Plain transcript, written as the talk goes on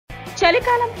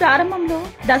చలికాలం ప్రారంభంలో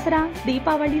దసరా,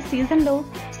 దీపావళి సీజన్లో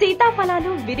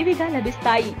సీతాఫలాలు విరివిగా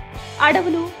లభిస్తాయి.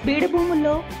 అడవులు,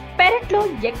 బీడుభూముల్లో, పెరట్లో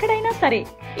ఎక్కడైనా సరే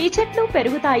ఈ చెట్లు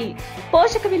పెరుగుతాయి.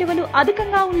 పోషక విలువలు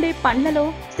అధికంగా ఉండే పండ్లలో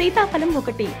సీతాఫలం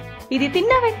ఒకటి. ఇది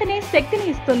తిన్న వెంటనే శక్తిని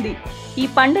ఇస్తుంది. ఈ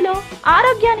పండులో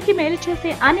ఆరోగ్యానికి మేలు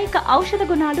చేసే అనేక ఔషధ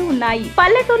గుణాలు ఉన్నాయి.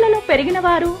 పల్లెటూళ్లలో పెరిగిన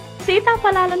వారు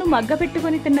సీతాఫలాలను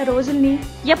మగ్గబెట్టుకుని తిన్న రోజుల్ని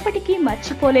ఎప్పటికీ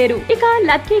మర్చిపోలేరు. ఇక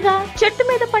లక్కీగా చెట్టు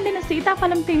మీద పండిన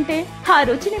సీతాఫలం తింటే ఆ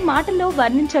రుచిని మాటల్లో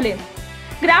వర్ణించలేం.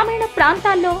 గ్రామీణ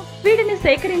ప్రాంతాల్లో వీటిని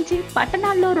సేకరించి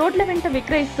పట్టణాల్లో రోడ్ల వెంట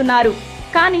విక్రయిస్తున్నారు.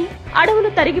 కానీ అడవులు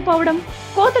తరిగిపోవడం,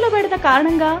 కోతుల బెడద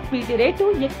కారణంగా వీటి రేటు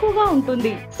ఎక్కువగా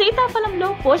ఉంటుంది. సీతాఫలంలో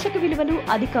పోషక విలువలు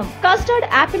అధికం. కస్టర్డ్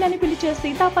యాపిల్ అని పిలిచే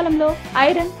సీతాఫలంలో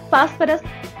ఐరన్, ఫాస్ఫరస్,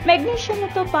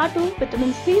 మెగ్నీషియంలతో పాటు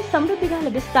విటమిన్ సి సమృద్ధిగా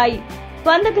లభిస్తాయి.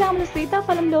 100 గ్రాముల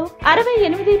సీతాఫలంలో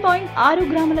 68.6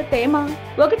 గ్రాముల తేమ,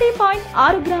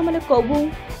 1.6 గ్రాముల కొవ్వు,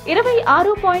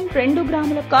 26.2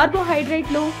 గ్రాముల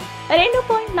కార్బోహైడ్రేట్లు,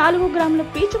 2.4 గ్రాముల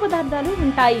పీచు పదార్థాలు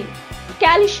ఉంటాయి.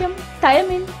 కాల్షియం,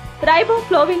 థైమిన్,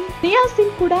 రైబోఫ్లోవిన్,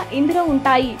 నియాసిన్ కూడా ఇందులో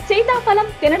ఉంటాయి. సీతాఫలం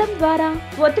తినడం ద్వారా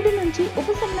ఒత్తిడి నుంచి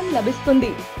ఉపశమనం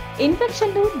లభిస్తుంది.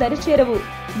 ఇన్ఫెక్షన్లు దరిచేరవు.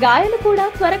 గాయాలు కూడా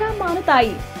త్వరగా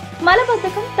మానుతాయి.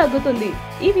 మలబద్ధకం తగ్గుతుంది.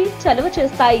 ఇవి చలువ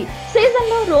చేస్తాయి.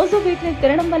 సీజన్లో రోజు వీటిని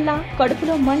తినడం వల్ల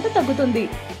కడుపులో మంట తగ్గుతుంది.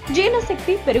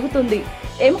 జీర్ణశక్తి పెరుగుతుంది.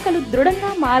 ఎముకలు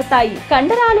దృఢంగా మారతాయి.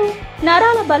 కండరాలు,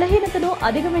 నరాల బలహీనతను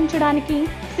అధిగమించడానికి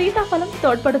సీతాఫలం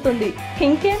తోడ్పడుతుంది.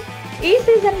 ఇంకేం, ఈ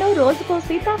సీజన్లో రోజుకో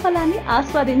సీతాఫలాన్ని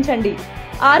ఆస్వాదించండి.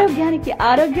 ఆరోగ్యానికి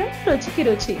ఆరోగ్యం, రుచికి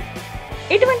రుచి.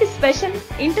 ఇటువంటి special,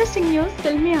 interesting news,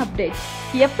 filmy updates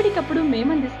ఎప్పటికప్పుడు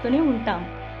మేమందిస్తూనే ఉంటాం.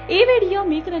 ఈ వీడియో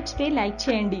మీకు నచ్చితే లైక్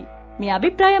చేయండి. మీ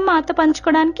అభిప్రాయం మాతో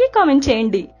పంచుకోవడానికి కామెంట్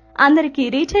చేయండి. అందరికీ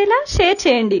రీచ్ అయ్యేలా షేర్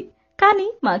చేయండి. కానీ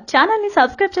మా ఛానల్ ని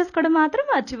సబ్స్క్రైబ్ చేసుకోవడం మాత్రం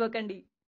మర్చిపోకండి.